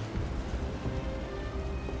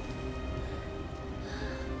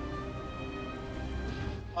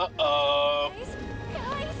 Uh-oh.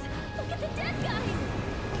 Guys! Look at the dead guys!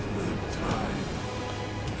 The time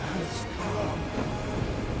has come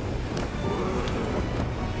for the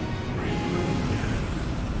reunion.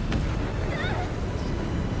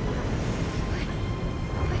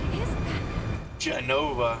 What is that?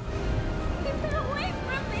 Jenova. Keep it away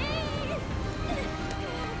from me!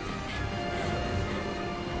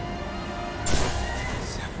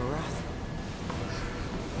 Sephiroth?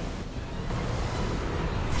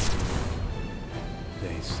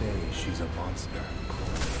 They say she's a monster.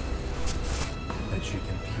 That she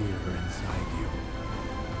can peer inside you,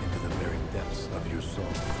 into the very depths of your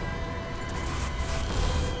soul.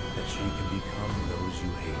 That she can become those you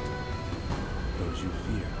hate, those you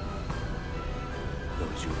fear,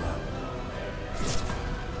 those you love.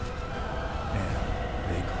 And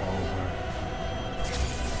they call her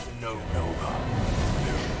Jenova.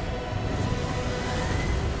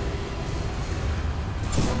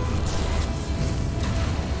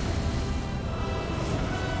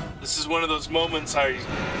 This is one of those moments I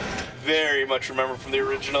very much remember from the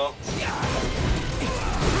original.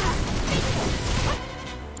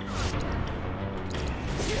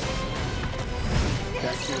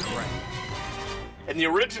 That's your right. In the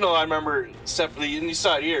original, I remember separately, and you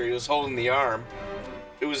saw it here, he was holding the arm.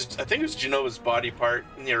 It was, I think it was Jenova's body part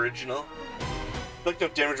in the original. Inflict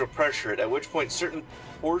enough damage will pressure it, at which point certain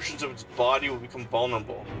portions of its body will become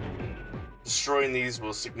vulnerable. Destroying these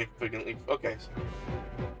will significantly... Okay.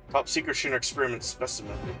 Top secret Shinra experiment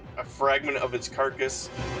specimen. A fragment of its carcass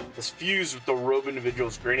is fused with the robe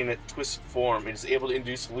individual's grainy and twisted form. It is able to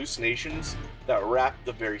induce hallucinations that wrap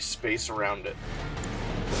the very space around it.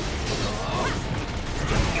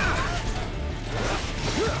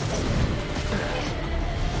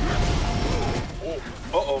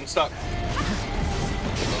 Uh-oh, I'm stuck.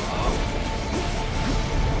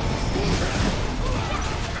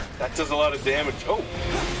 That does a lot of damage. Oh!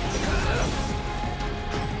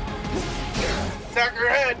 Attack her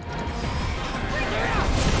head!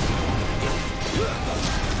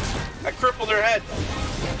 I crippled her head.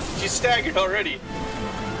 She's staggered already.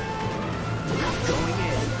 Going in.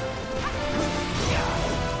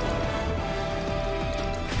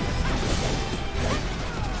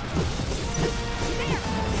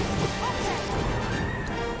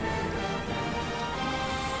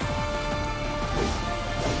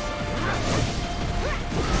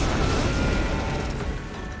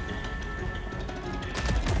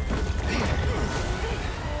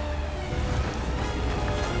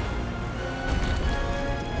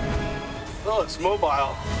 Oh, it's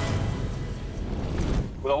mobile.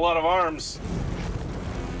 With a lot of arms.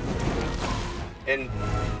 And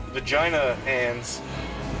vagina hands.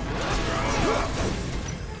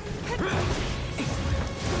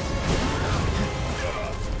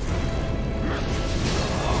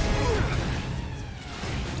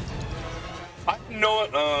 I know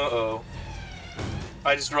it. Uh-oh.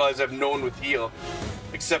 I just realized I have no one with heal.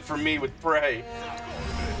 except for me with prey.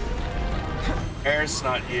 Aerith's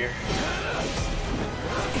not here.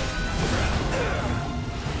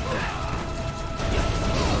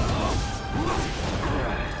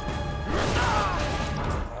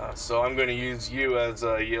 So I'm going to use you as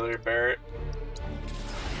a healer, Barret.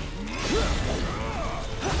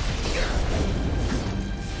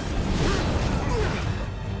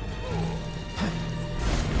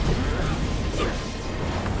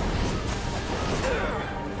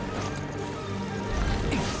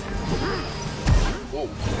 Whoa.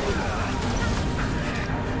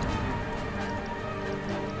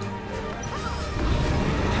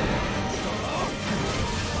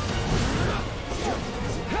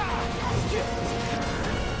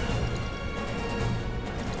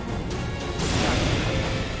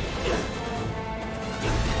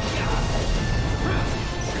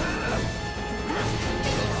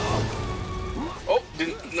 Oh,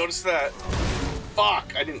 didn't notice that.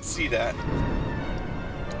 Fuck, I didn't see that.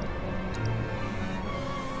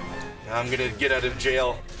 I'm gonna get out of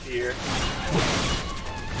jail here.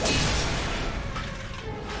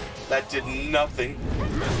 That did nothing.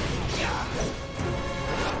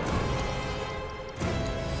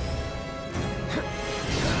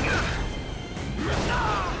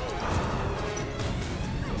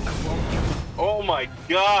 Oh my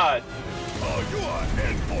god! Oh, you are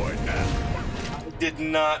in for it now. Did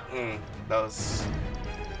not. That was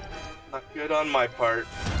not good on my part.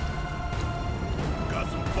 Got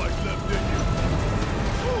some fight left in you.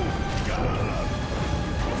 Oh, God.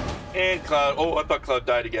 And Cloud. Oh, I thought Cloud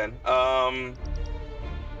died again. Fuck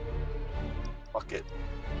it.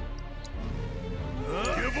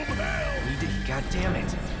 Give him hell. God damn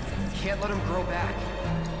it. Can't let him grow back.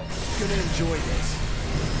 Gonna enjoy this.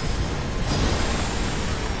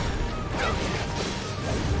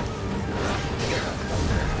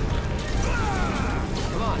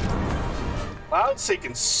 Come on. Cloud's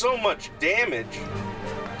taking so much damage.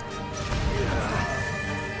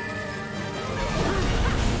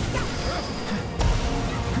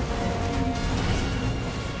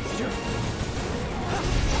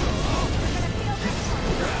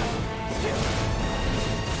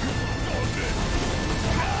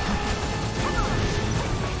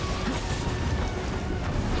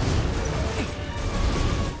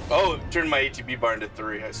 Oh, turned my ATB bar into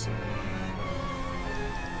 3, I see.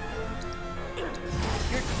 You're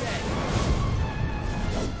dead.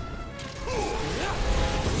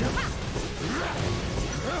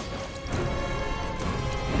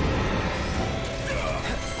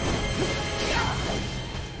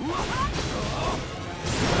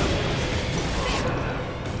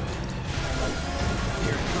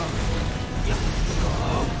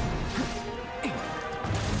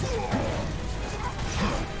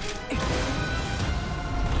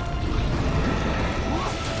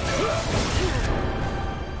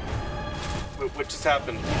 What just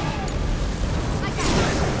happened?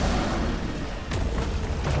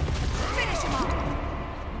 Finish him off.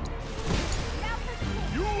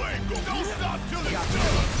 You ain't gonna stop till it's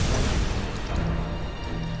done.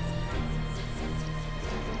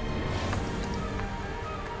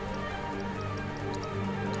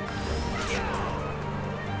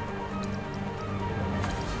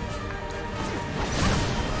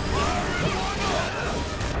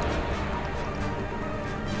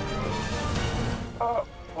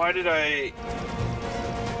 Why did I...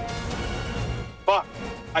 Fuck.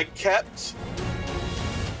 I kept...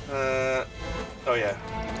 Oh yeah.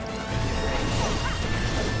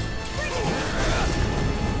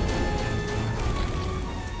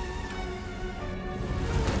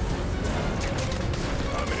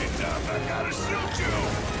 How many times I gotta shoot you?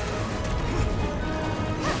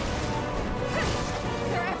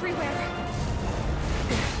 They're everywhere.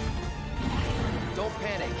 Don't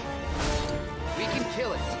panic. We can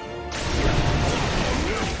kill it.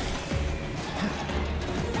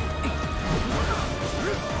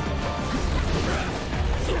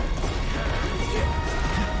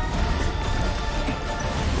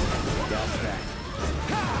 That's that.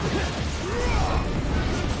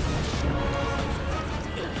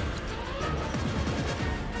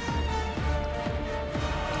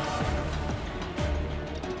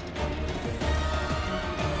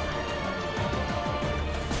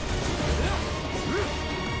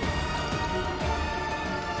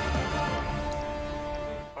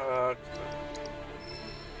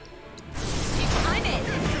 I'm in.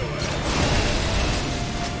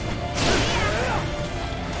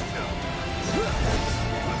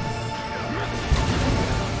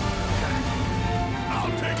 I'll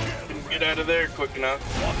take it. Get out of there quick enough.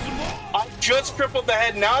 I just crippled the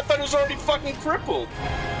head. Now I thought it was already fucking crippled.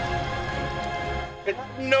 It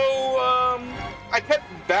had no, I kept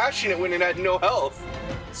bashing it when it had no health.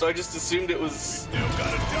 So I just assumed it was... Still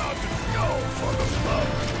got a job to go for the club.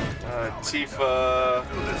 Tifa...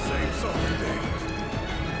 This ain't something.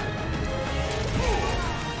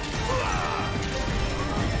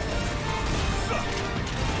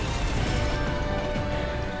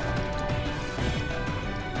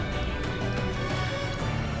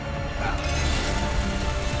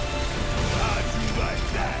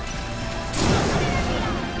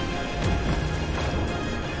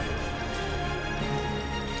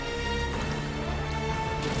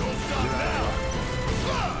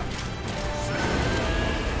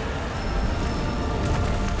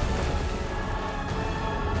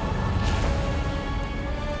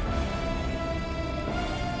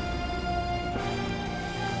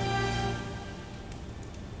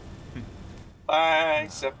 Bye,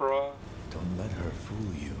 Sephiroth. Don't let her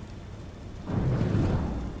fool you.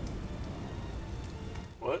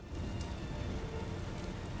 What?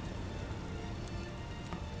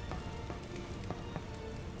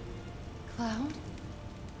 Cloud?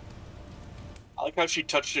 I like how she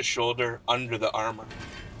touched his shoulder under the armor.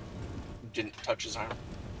 Didn't touch his arm.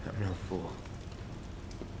 I'm no fool.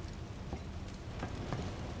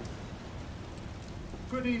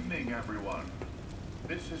 Good evening, everyone.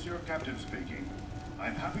 This is your captain speaking.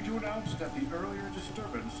 I'm happy to announce that the earlier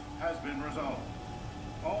disturbance has been resolved.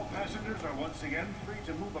 All passengers are once again free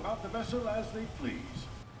to move about the vessel as they please.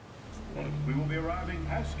 We will be arriving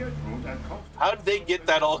as scheduled at Costa. How did they get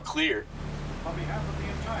that all clear? On behalf of the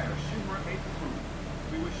entire Shinra 8 crew,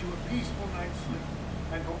 we wish you a peaceful night's sleep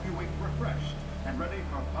and hope you wake refreshed and ready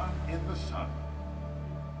for fun in the sun.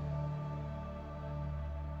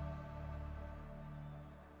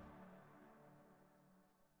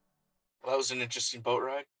 Well, that was an interesting boat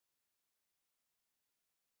ride.